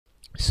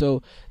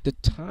So the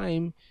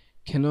time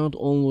cannot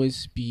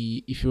always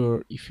be, if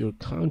you're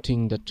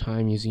counting the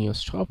time using your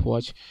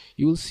stopwatch,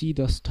 you will see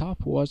the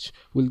stopwatch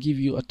will give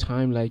you a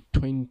time like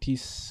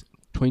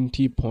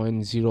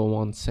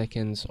 20.01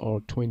 seconds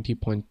or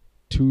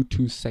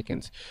 20.22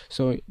 seconds.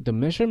 So the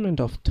measurement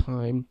of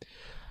time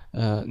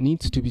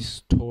needs to be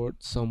stored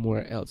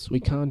somewhere else. We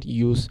can't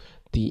use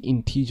the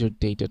integer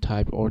data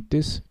type or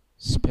this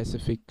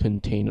specific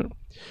container.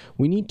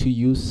 We need to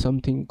use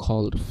something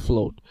called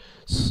float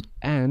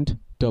and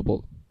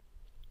double.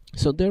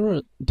 So there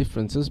are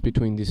differences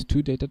between these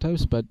two data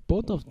types, but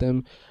both of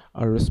them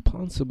are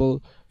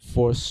responsible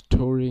for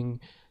storing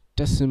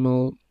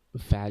decimal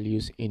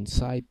values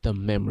inside the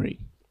memory.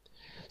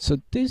 So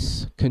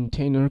this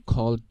container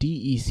called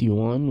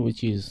DEC1,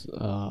 which is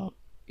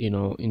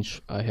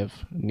I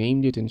have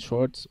named it in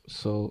short.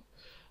 So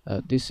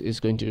this is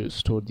going to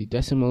store the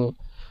decimal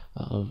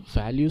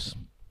values.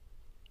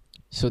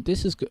 So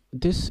this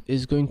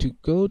is going to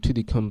go to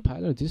the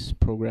compiler, this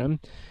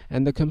program,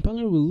 and the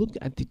compiler will look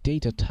at the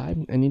data type,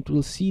 and it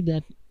will see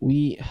that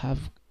we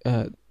have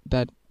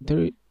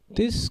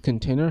this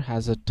container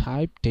has a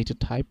data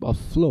type of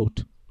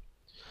float.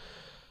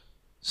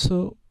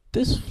 So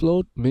this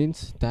float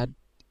means that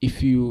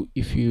if you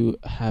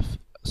have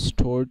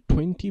stored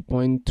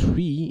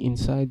 20.3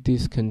 inside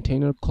this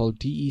container called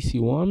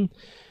DEC1,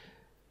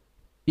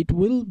 it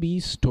will be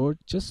stored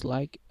just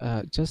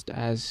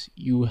as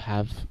you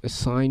have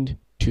assigned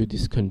to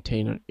this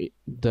container.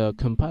 The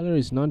compiler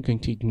is not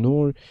going to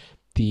ignore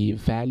the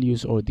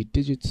values or the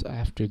digits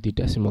after the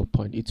decimal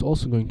point. It's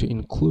also going to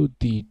include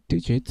the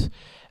digits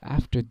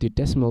after the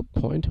decimal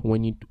point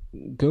when it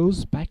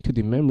goes back to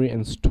the memory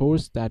and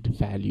stores that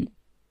value.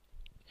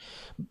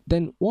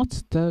 Then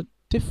what's the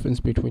difference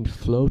between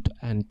float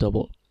and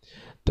double?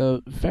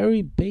 The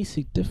very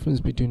basic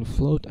difference between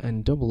float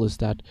and double is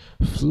that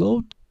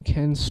float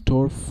can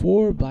store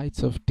 4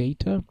 bytes of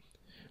data,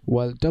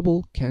 while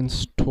double can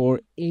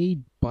store 8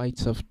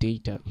 bytes of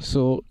data.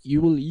 So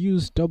you will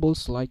use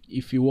doubles like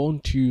if you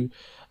want to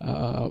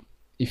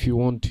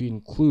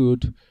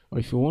include, or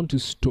if you want to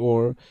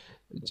store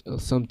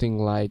something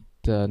like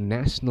the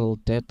national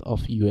debt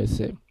of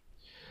USA.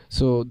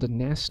 So the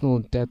national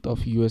debt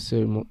of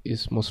USA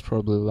is most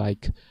probably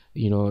like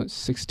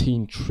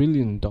 $16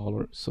 trillion.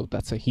 So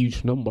that's a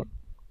huge number.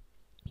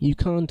 You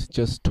can't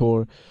just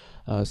store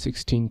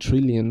 16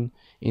 trillion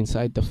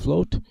inside the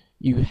float.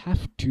 You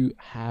have to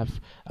have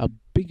a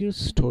bigger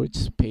storage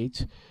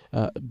space,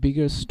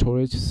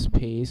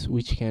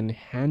 which can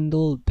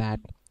handle that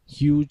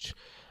huge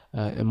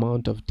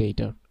amount of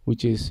data,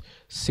 which is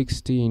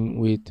 16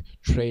 with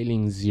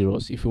trailing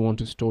zeros, if you want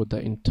to store the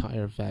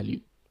entire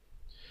value.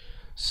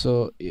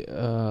 So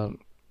if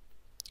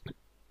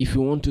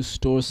you want to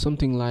store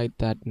something like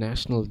that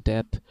national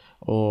debt,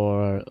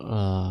 or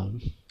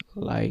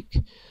like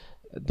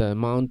the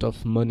amount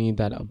of money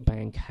that a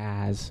bank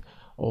has,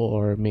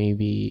 or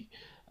maybe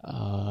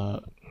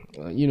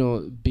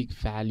big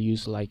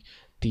values like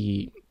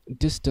the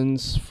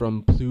distance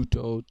from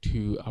Pluto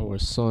to our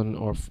sun,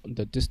 or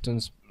the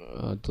distance,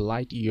 the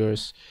light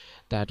years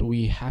that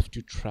we have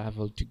to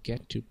travel to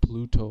get to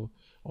Pluto,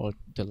 or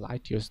the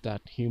light years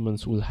that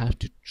humans will have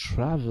to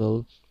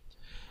travel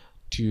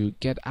to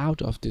get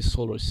out of the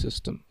solar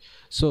system.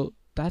 So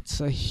that's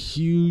a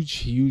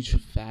huge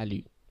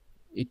value.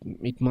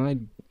 It might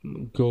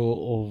go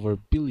over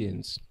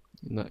billions,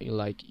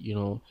 like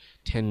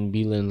 10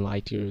 billion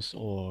light years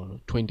or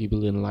 20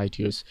 billion light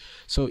years.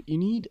 So you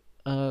need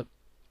a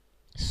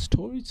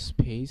storage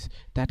space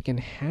that can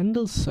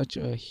handle such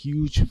a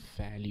huge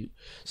value.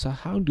 So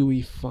how do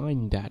we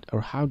find that, or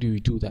how do we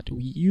do that?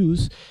 We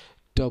use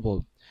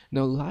double.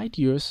 Now light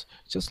years,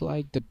 just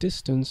like the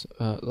distance,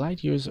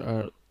 light years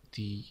are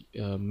the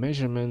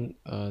measurement,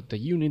 the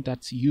unit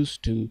that's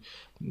used to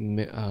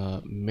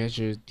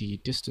measure the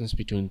distance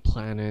between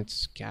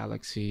planets,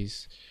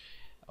 galaxies,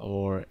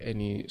 or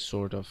any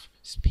sort of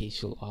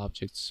spatial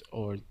objects,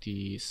 or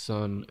the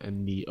sun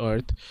and the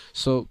earth.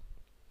 So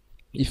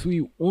if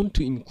we want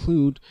to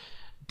include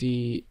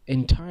the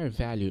entire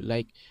value,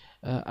 like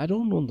I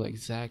don't know the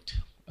exact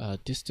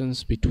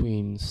distance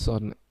between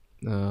sun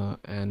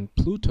and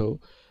Pluto,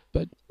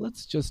 but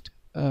let's just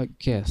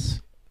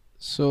guess.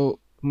 So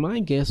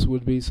my guess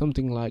would be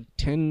something like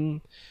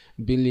 10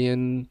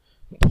 billion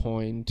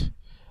point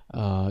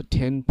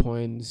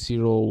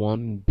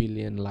 10.01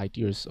 billion light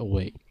years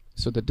away.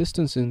 So the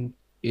distance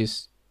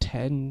is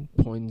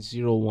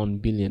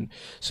 10.01 billion.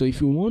 So if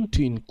you want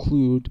to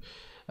include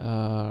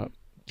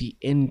the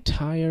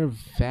entire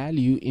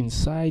value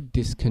inside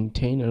this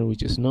container,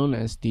 which is known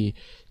as the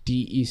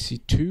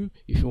DEC2,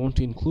 if you want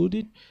to include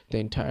it, the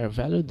entire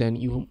value, then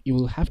you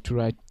will have to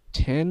write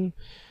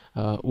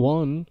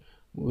 1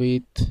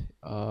 with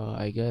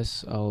I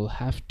guess I'll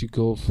have to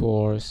go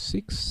for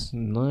 6,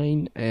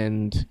 9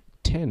 and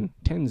 10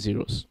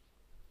 zeros.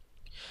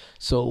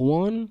 So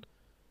 1,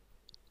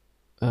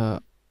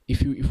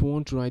 if you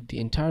want to write the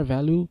entire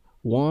value,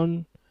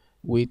 1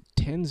 with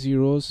 10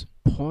 zeros,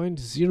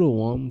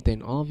 0.01,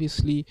 then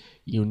obviously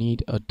you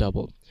need a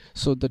double.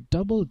 So the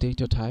double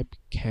data type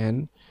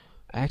can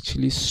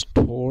actually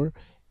store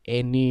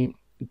any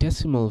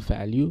decimal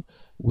value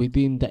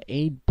within the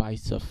 8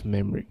 bytes of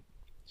memory.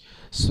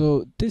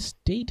 So these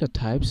data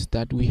types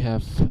that we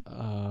have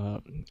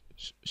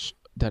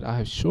that I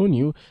have shown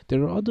you,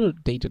 there are other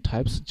data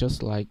types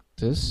just like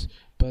this,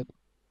 but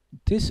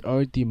these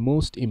are the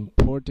most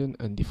important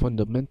and the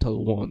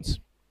fundamental ones.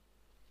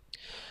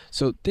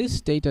 So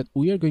this data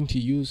we are going to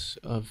use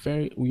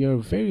we are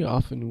very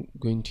often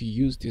going to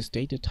use these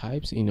data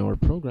types in our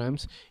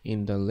programs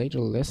in the later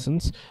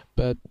lessons,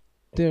 but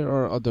there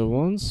are other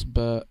ones.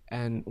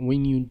 And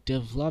when you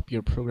develop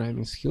your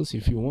programming skills,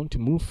 if you want to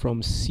move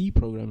from C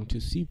programming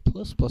to C++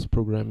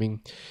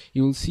 programming,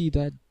 you will see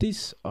that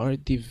these are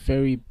the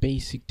very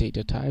basic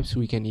data types.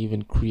 We can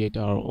even create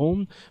our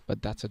own,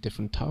 but that's a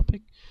different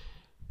topic.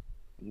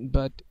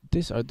 But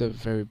these are the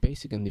very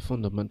basic and the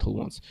fundamental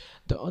ones.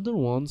 The other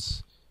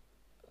ones,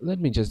 let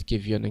me just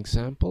give you an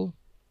example,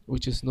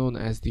 which is known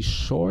as the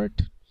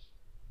short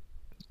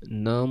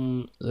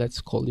num. Let's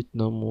call it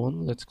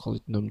num1, let's call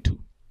it num2.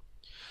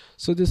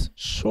 So this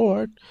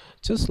short,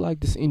 just like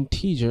this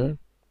integer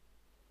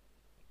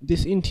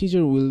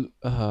will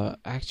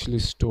actually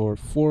store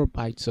 4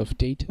 bytes of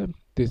data.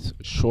 This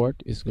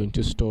short is going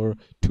to store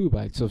 2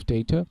 bytes of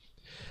data.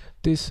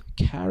 This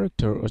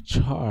character or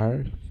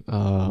char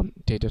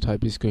data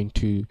type is going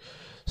to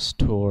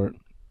store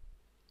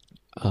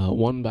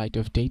 1 byte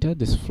of data.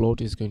 This float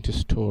is going to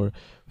store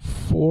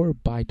 4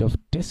 byte of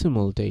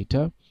decimal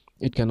data.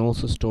 It can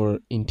also store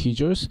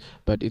integers,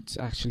 but it's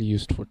actually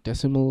used for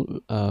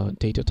decimal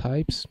data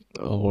types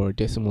or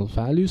decimal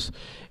values.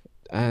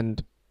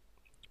 And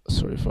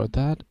sorry for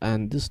that.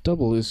 And this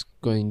double is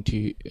going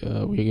to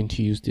we're going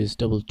to use this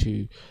double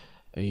to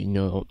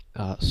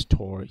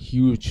store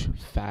huge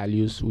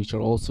values which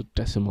are also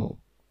decimal.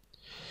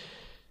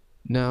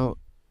 Now,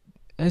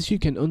 as you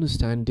can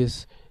understand,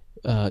 this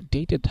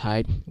data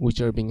type which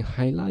are being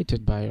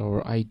highlighted by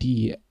our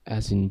ID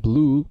as in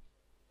blue,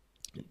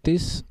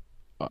 these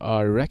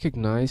are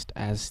recognized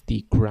as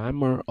the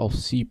grammar of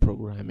C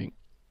programming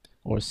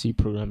or C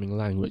programming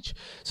language.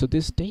 So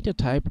this data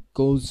type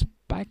goes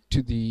back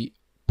to the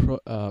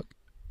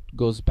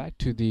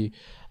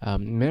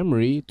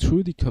memory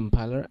through the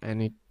compiler,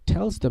 and it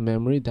tells the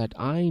memory that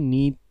I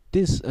need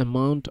this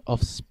amount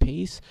of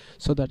space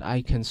so that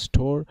I can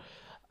store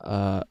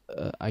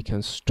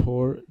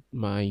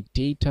my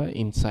data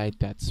inside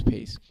that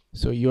space.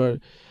 So you're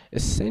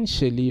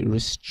essentially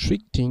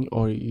restricting,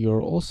 or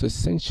you're also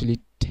essentially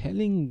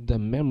telling the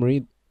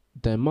memory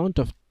the amount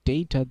of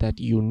data that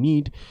you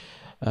need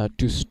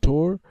to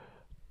store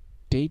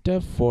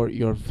data for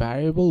your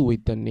variable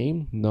with the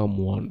name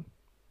num1.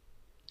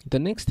 The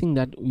next thing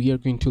that we are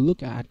going to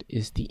look at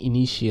is the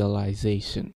initialization.